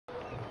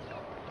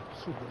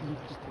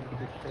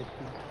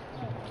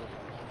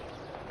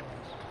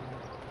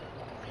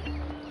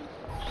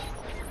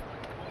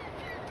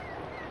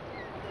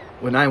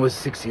When I was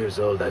 6 years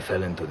old, I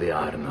fell into the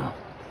Arno.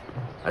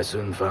 I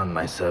soon found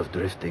myself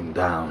drifting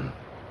down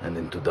and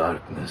into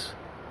darkness.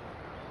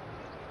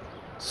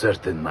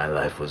 Certain my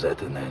life was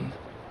at an end.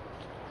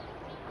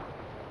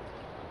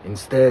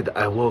 Instead,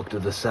 I woke to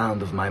the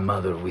sound of my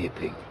mother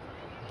weeping.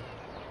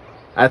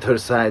 At her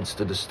side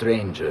stood a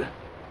stranger,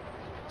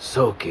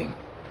 soaking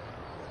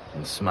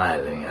and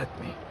smiling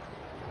at me.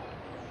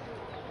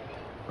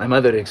 My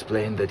mother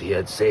explained that he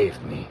had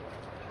saved me.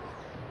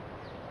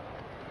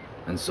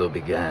 And so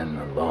began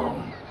a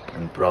long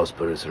and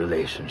prosperous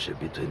relationship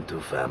between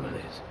two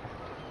families.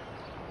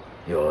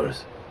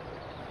 Yours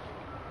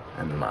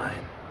and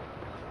mine.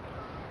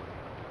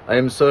 I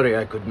am sorry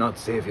I could not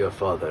save your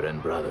father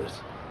and brothers.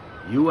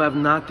 You have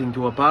nothing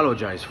to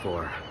apologize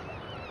for.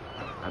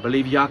 I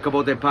believe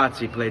Jacopo de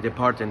Pazzi played a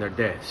part in their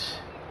deaths.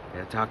 They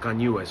attack on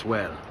you as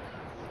well.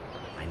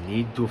 I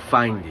need to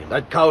find him.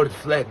 That coward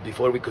fled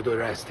before we could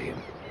arrest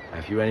him.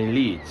 Have you any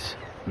leads?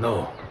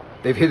 No.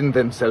 They've hidden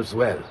themselves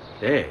well.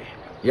 They?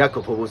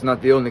 Jacopo was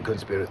not the only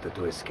conspirator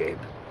to escape.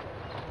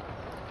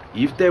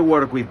 If they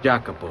work with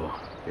Jacopo,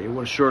 they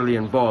were surely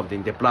involved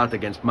in the plot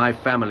against my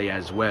family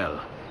as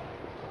well.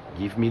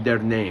 Give me their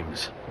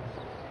names.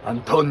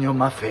 Antonio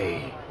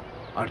Maffei,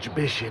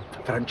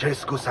 Archbishop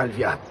Francesco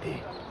Salviati,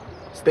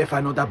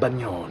 Stefano da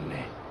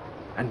Bagnone,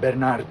 and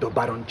Bernardo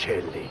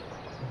Baroncelli.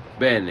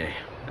 Bene.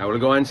 I will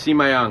go and see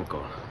my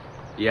uncle.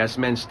 He has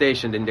men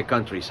stationed in the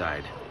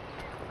countryside.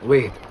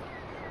 Wait.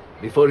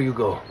 Before you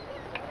go.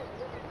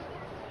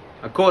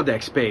 A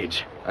codex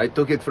page. I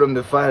took it from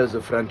the files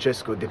of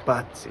Francesco de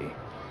Pazzi,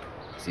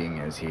 seeing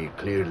as he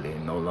clearly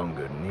no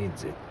longer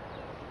needs it.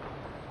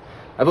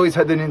 I've always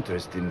had an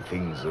interest in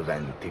things of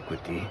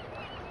antiquity,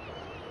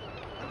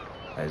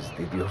 as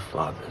did your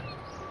father.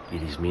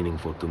 It is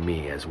meaningful to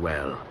me as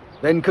well.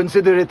 Then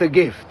consider it a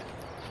gift.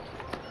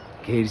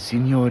 Che il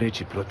Signore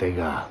ci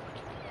protegga.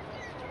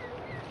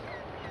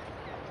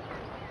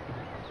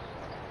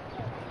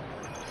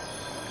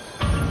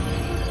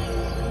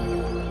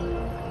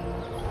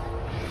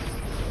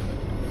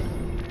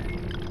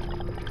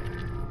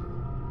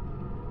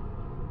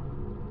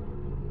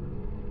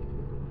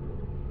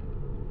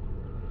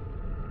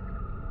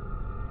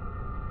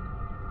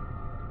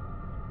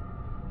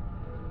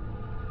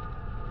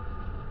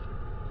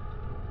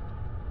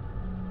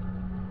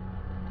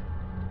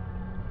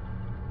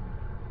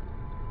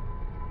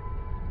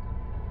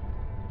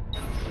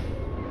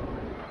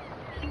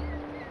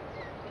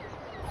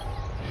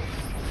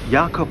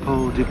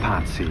 Jacopo de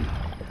Pazzi,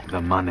 the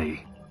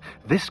money.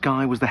 This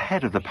guy was the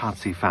head of the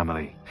Pazzi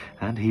family,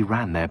 and he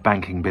ran their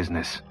banking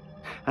business.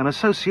 An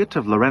associate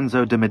of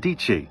Lorenzo de'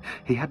 Medici,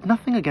 he had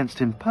nothing against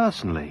him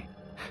personally.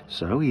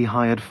 So he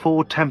hired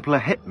 4 Templar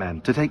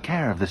hitmen to take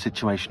care of the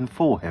situation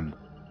for him.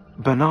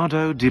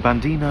 Bernardo di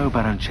Bandino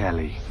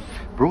Baroncelli.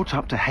 Brought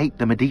up to hate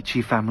the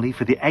Medici family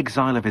for the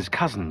exile of his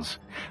cousins,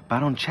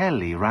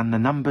 Baroncelli ran the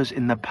numbers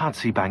in the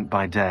Pazzi bank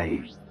by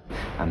day,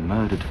 and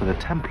murdered for the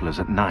Templars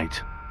at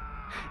night.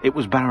 It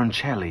was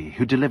Baroncelli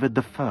who delivered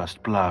the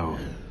first blow.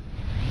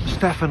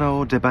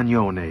 Stefano de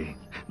Bagnone.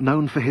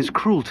 Known for his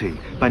cruelty,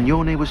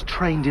 Bagnone was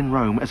trained in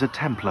Rome as a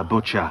Templar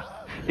butcher.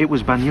 It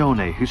was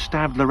Bagnone who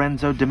stabbed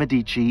Lorenzo de'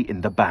 Medici in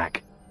the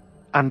back.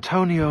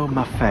 Antonio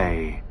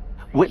Maffei.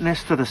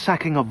 Witness to the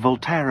sacking of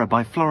Volterra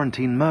by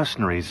Florentine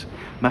mercenaries,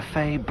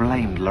 Maffei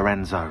blamed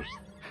Lorenzo.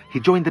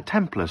 He joined the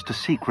Templars to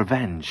seek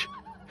revenge.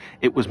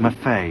 It was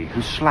Maffei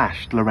who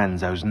slashed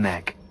Lorenzo's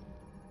neck.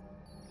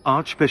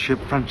 Archbishop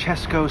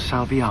Francesco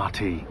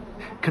Salviati.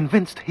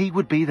 Convinced he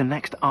would be the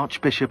next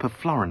Archbishop of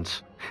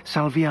Florence,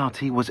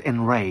 Salviati was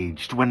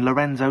enraged when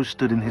Lorenzo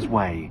stood in his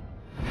way.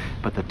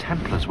 But the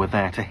Templars were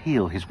there to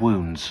heal his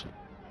wounds.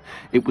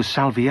 It was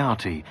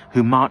Salviati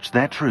who marched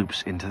their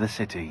troops into the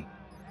city.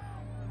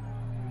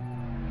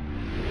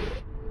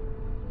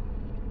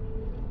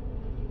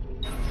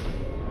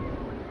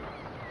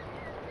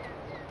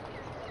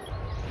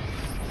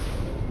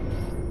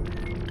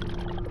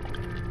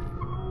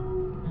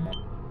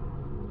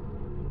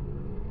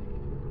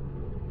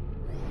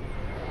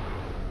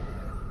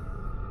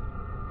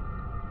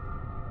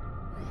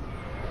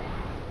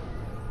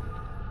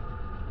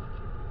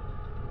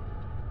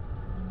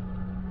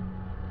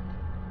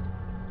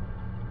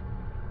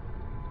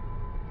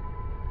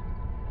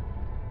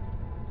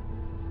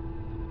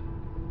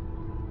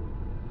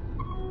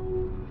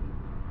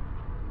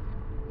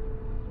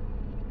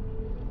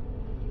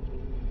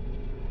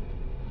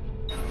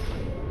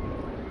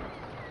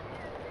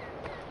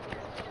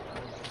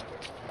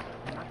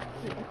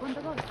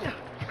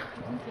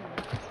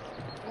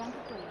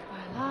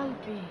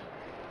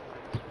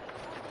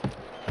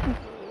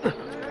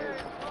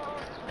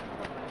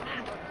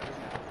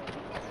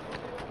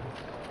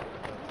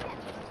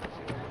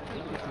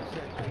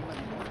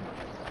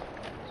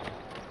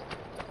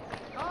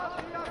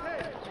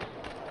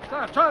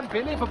 Such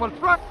unbelievable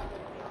front!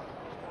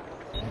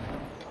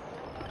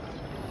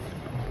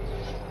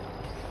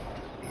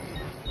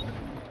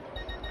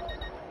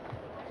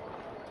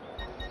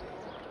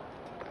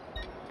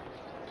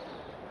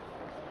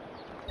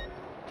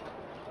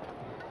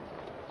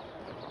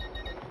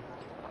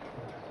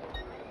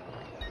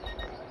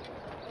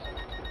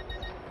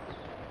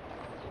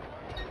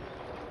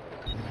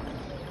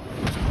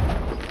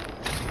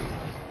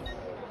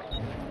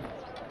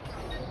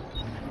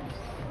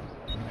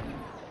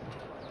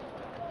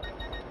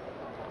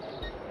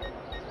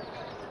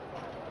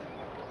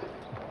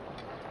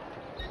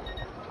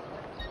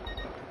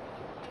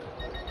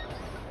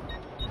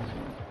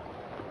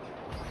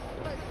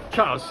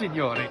 Ciao,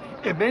 signore.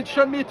 E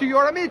mention me to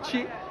your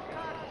amici.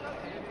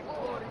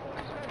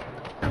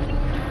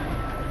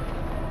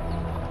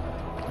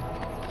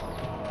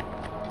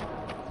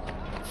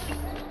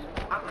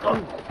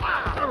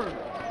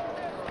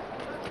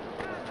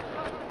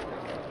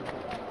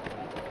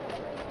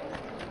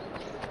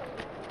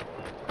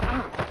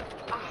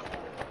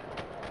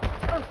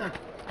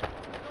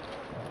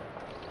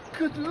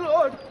 Good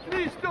Lord,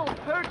 please don't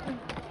hurt me.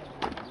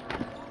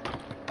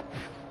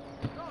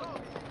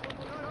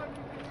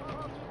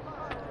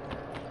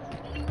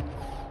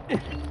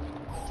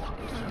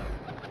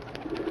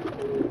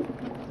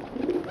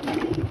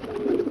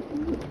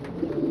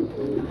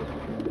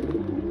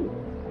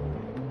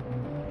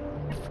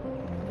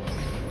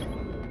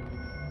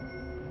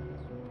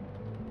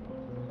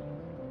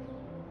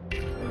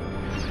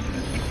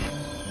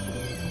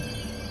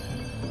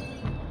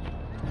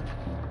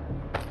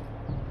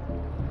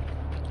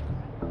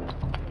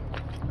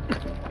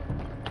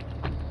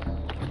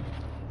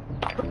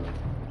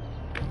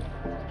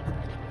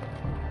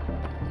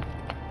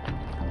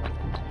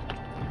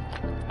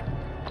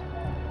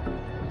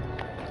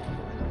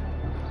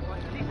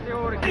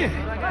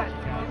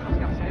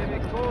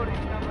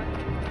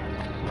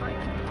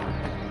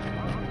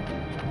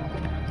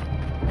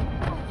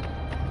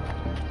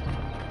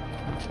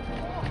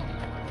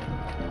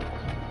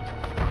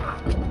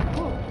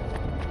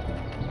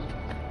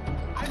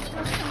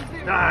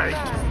 Dai,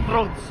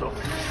 stronzo!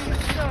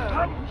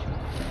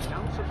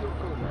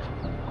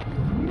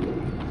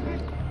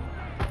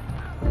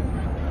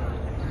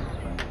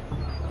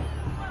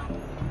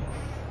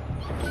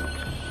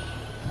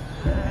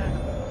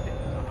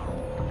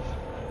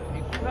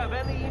 If you have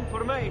any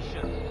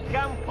information,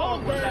 come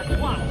forward at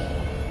once.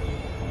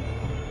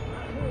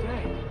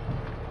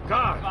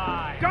 Guard!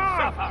 Bye.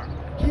 Guard! Suffer.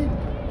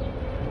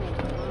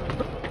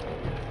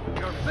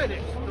 You're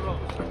finished, Rose.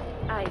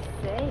 I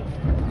say,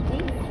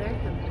 he's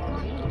certainly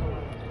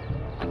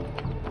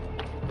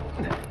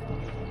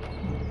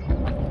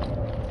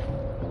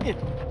Get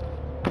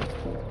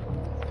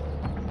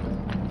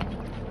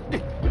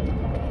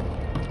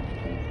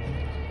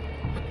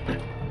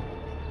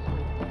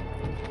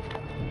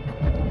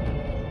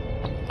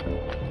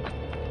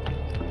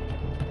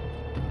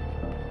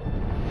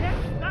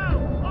down,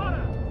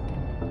 order!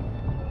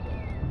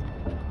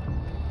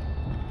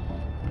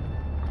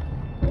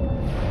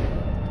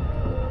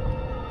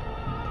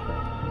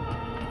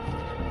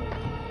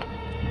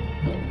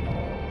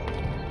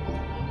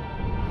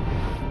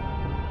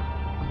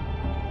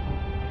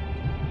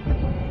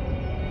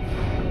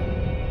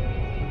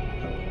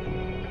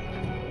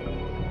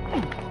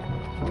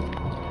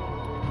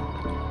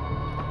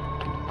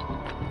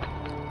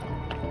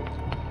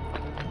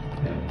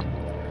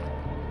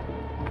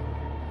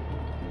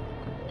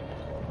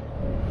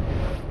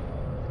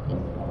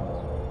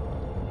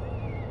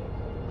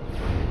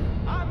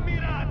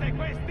 Ammirate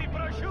questi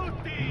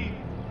prosciutti!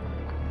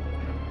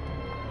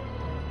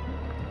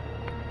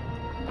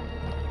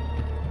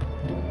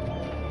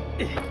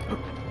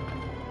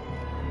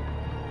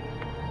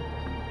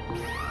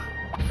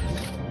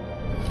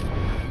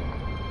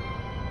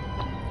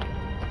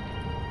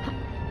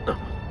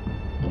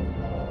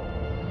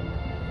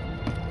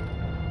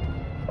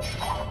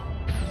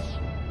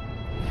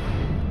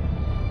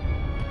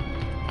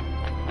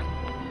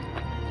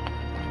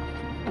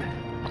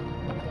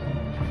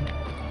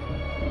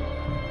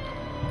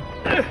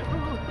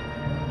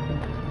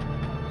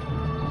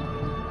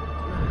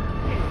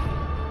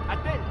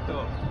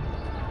 Attento!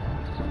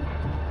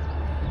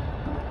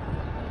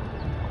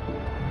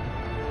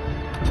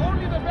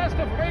 Only the best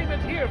of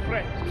raiment here,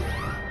 friends.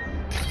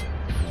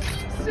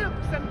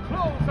 Silks and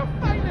clothes of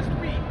finest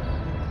weave.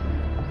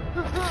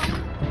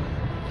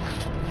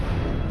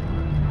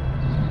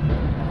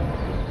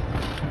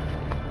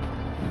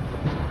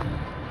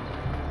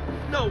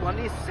 No one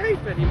is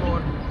safe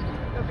anymore.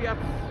 There'll be a...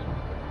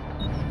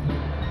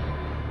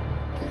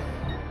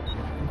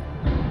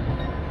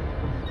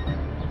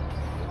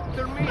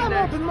 I'm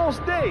open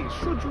most days,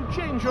 should you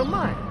change your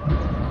mind.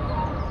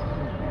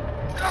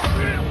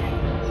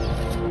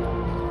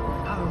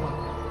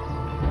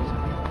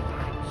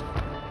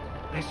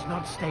 Let's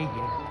not stay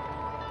here.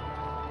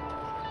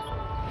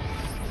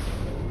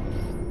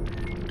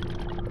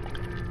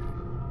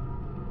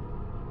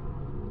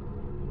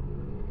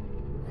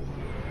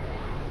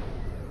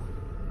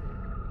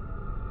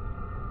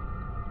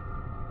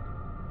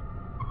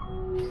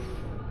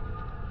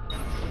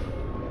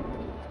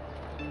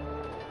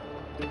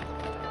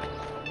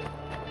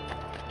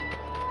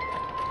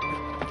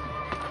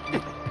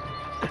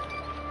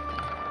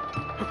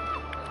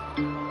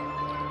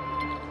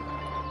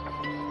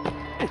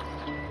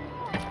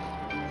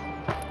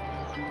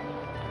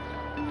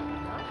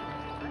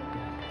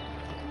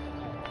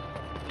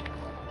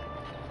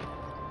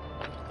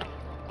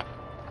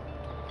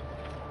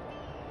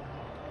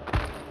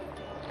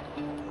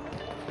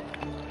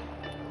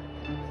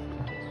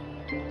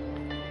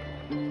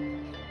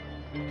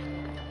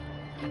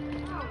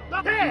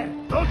 There!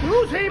 Don't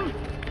lose him!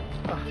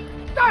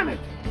 Damn it!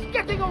 He's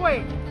getting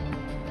away!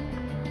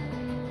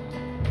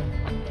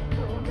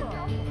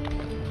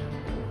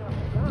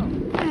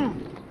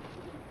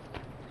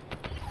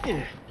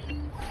 Hey!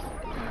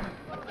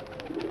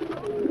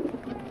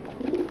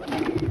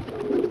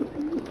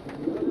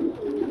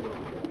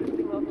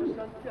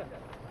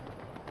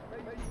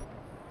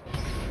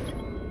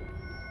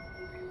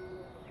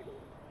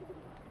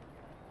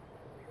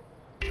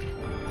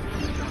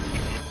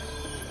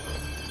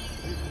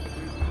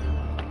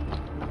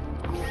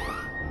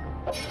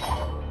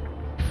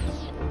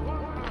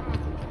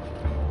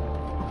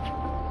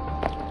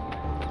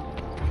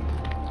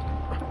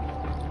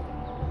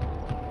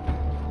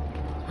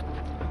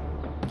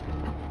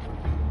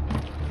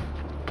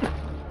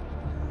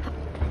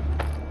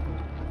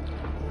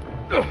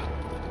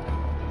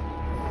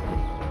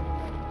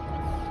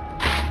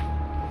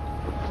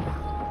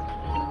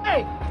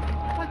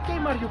 What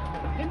game are you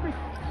playing, Henry?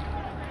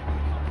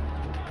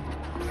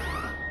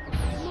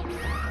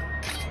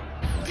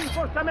 Looking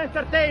for some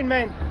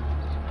entertainment!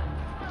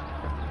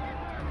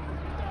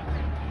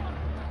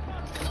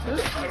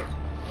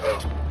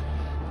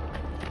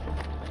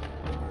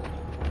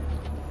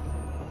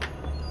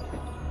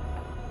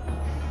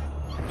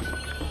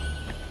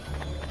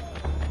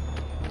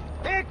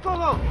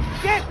 Eccolo!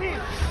 Get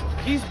him!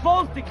 He's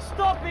bolting!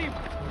 Stop him!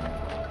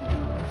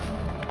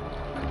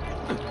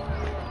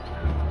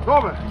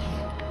 Dove?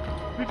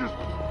 We just...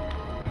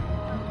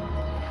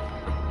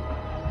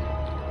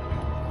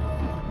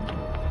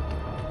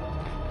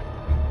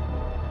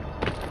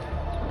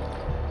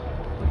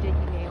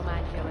 Uciekli miei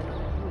omaggi alla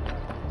loro fuga.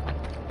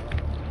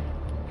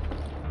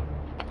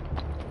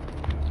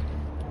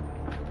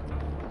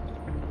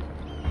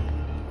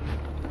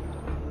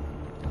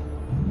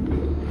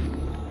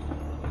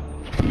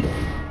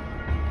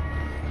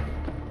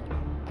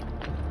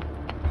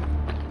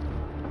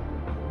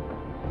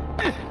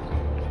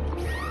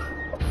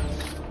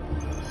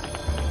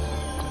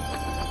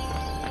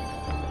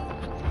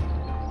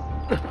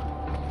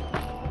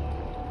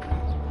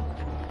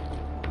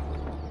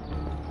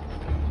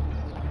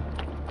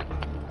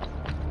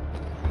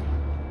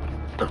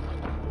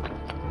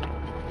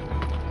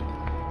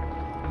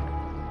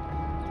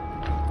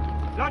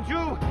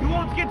 Laggiù! You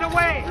won't get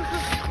away!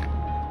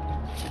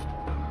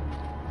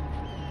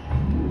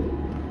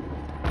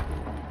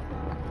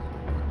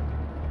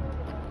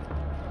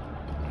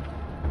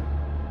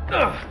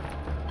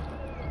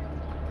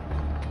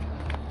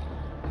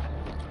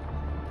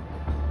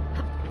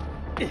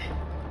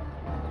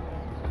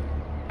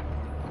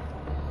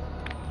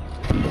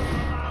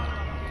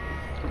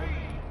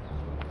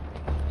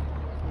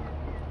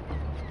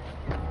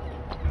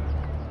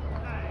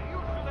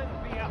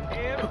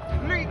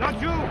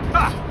 Laggiù!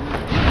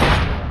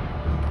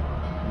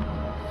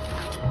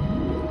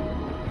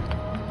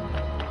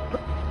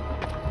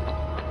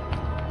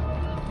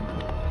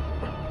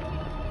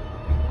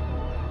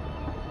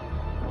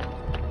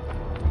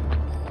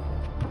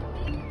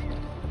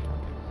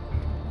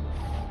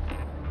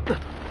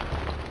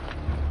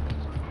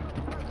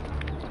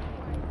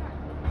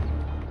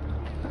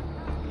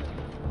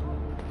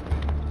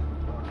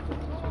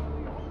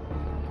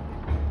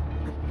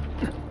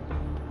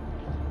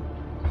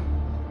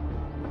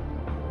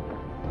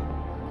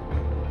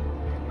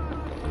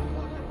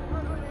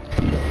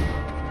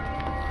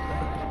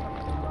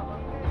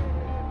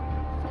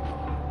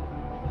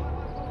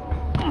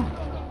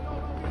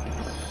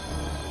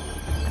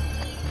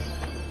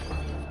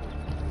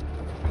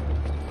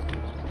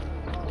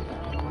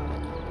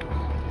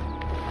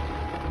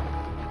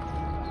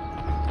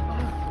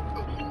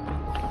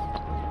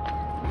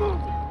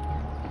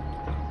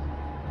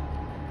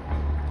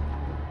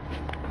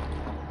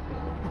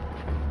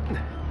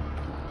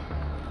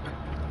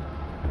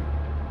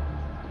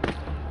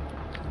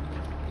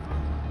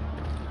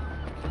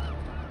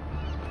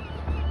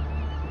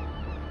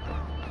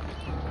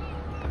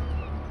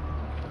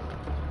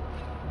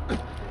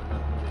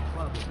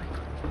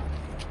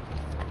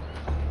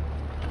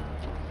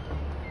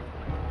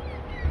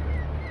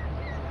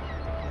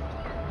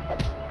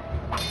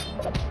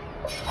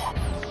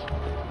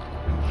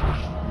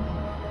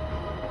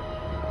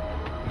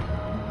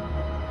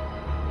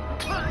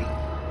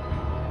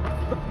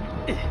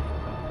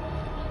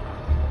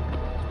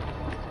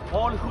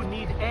 All who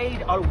need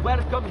aid are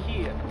welcome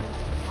here.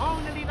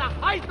 Only the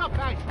height of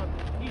fashion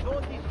is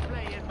on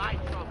display in my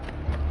shop.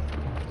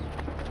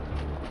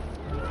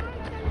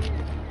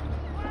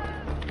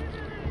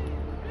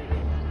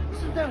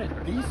 Isn't there a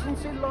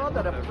decency law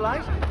that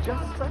applies to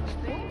just such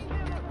things?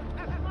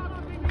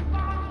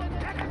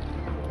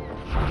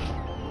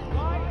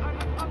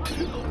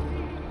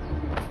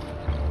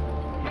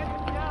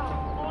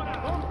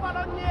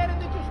 Compagniere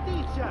di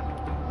giustizia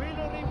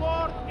will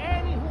reward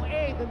any who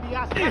aid in the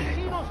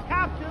assassino's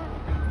capture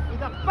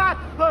with a fat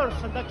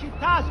purse and the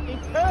città's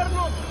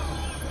internal.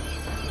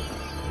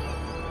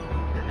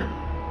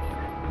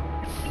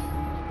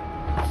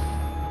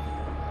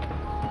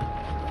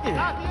 State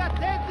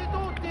attenti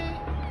tutti!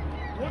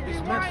 Would be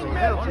wine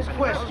merchants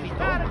will be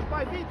embarrassed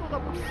by Vito the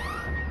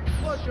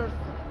butcher.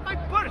 My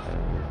purse!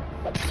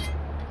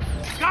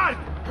 Guard!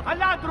 A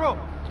ladro!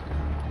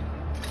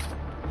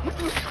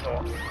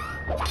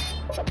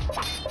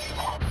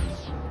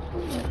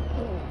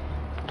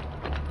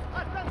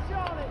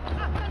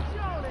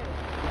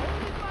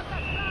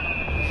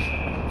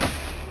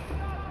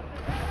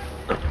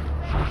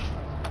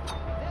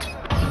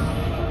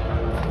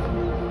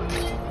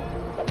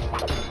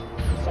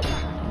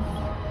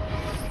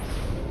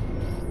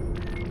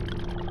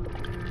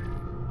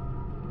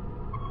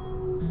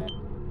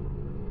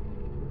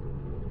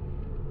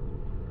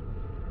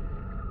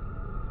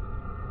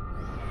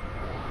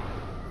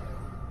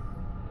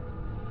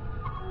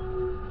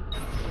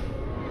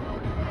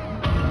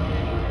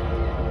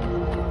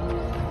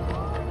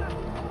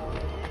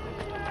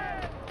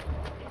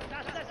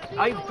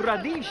 I've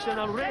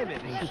traditional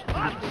remedies.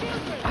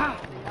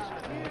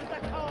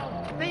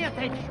 Pay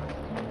attention.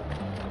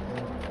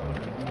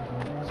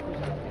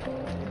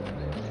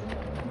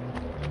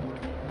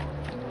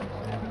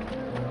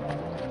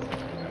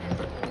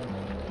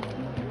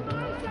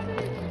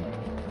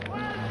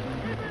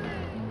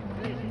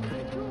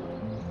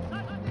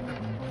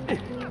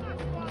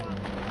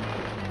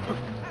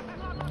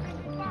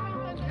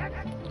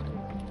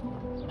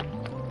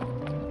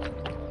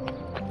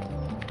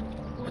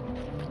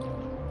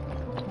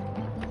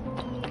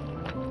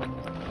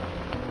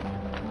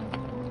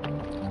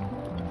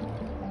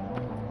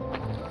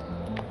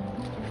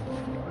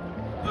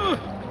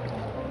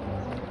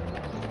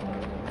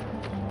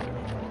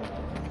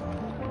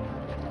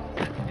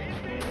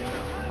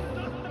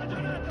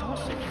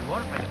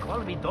 Call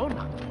me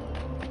Donut.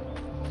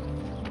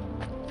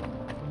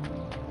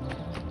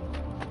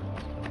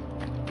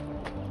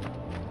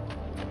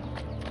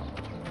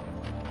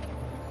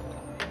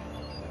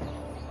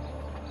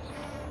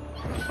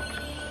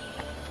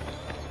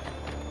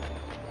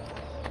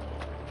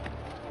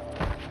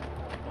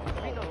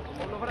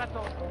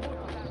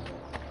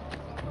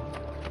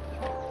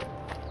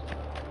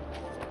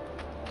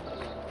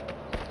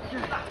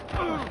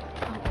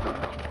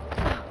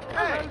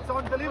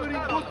 On delivering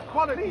good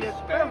quality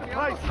at fair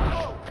price.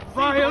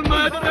 Vile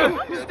madman!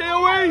 Stay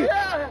away!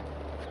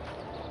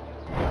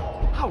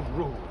 How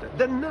rude!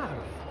 The nerve!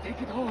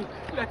 Take it all.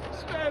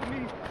 Spare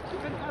me. You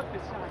can have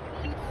this side.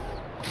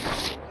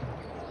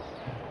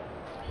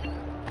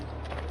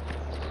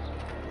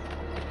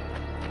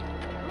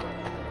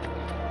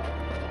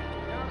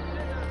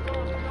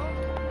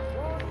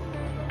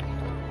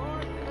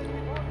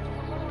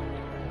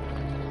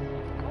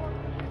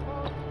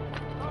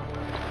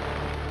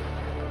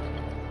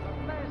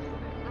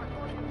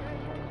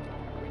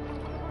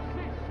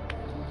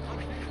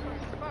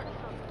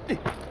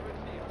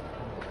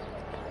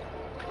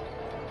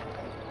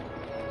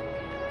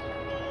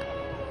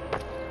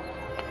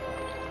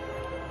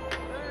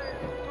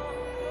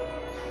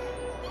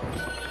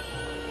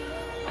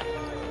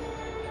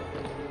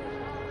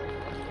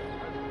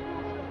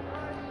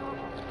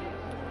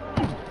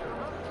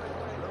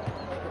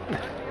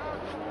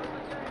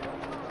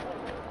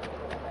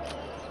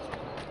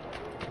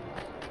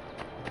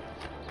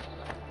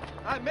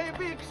 I may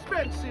be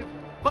expensive,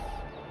 but...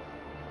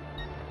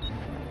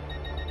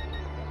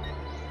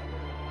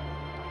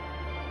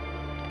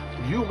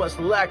 You must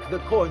lack the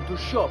coin to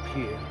shop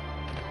here.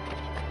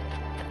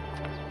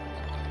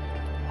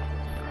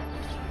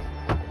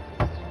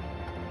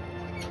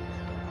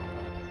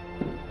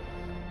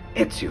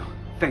 Ezio,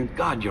 thank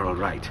God you're all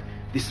right.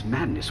 This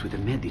madness with the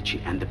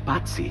Medici and the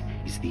Pazzi,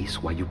 is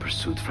this why you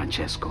pursued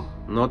Francesco?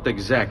 Not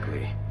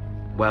exactly.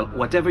 Well,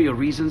 whatever your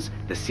reasons,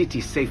 the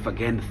city's safe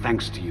again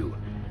thanks to you.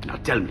 Now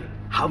tell me,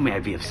 how may I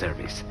be of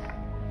service?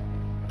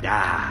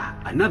 Ah,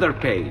 another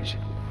page.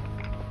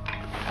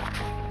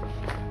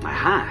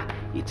 Aha,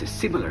 it's a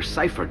similar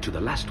cipher to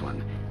the last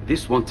one.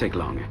 This won't take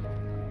long.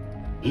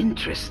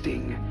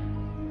 Interesting.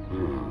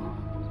 Oh,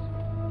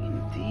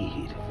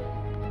 indeed.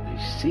 I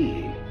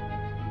see.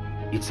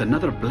 It's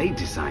another blade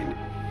design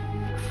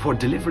for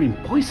delivering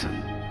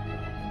poison.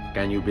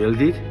 Can you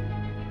build it?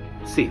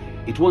 See,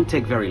 it won't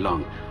take very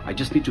long. I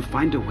just need to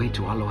find a way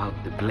to hollow out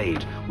the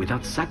blade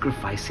without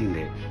sacrificing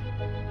the...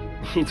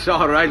 It's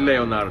all right,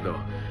 Leonardo.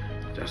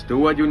 Just do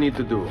what you need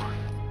to do.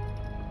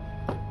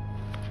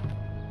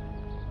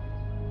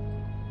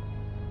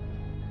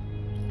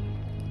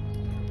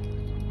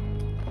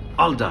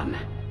 All done.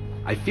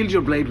 I filled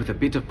your blade with a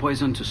bit of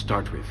poison to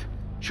start with.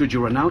 Should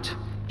you run out,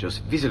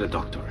 just visit a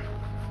doctor.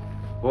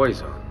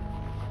 Poison?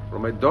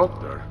 From a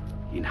doctor?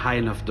 In high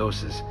enough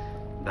doses,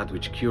 that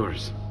which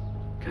cures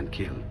can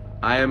kill.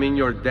 I am in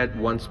your debt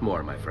once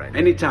more, my friend.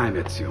 Anytime,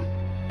 Ezio.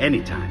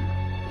 Anytime.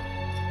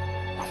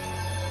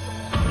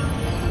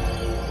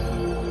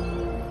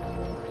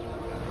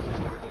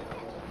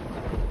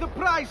 The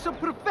price of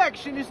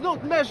perfection is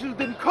not measured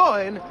in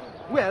coin.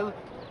 Well,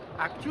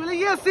 actually,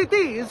 yes, it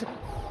is.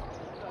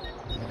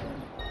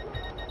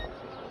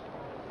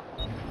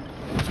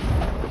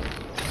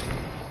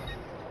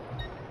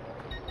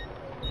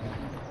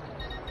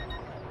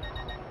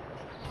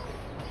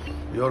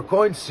 Your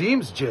coin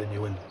seems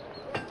genuine.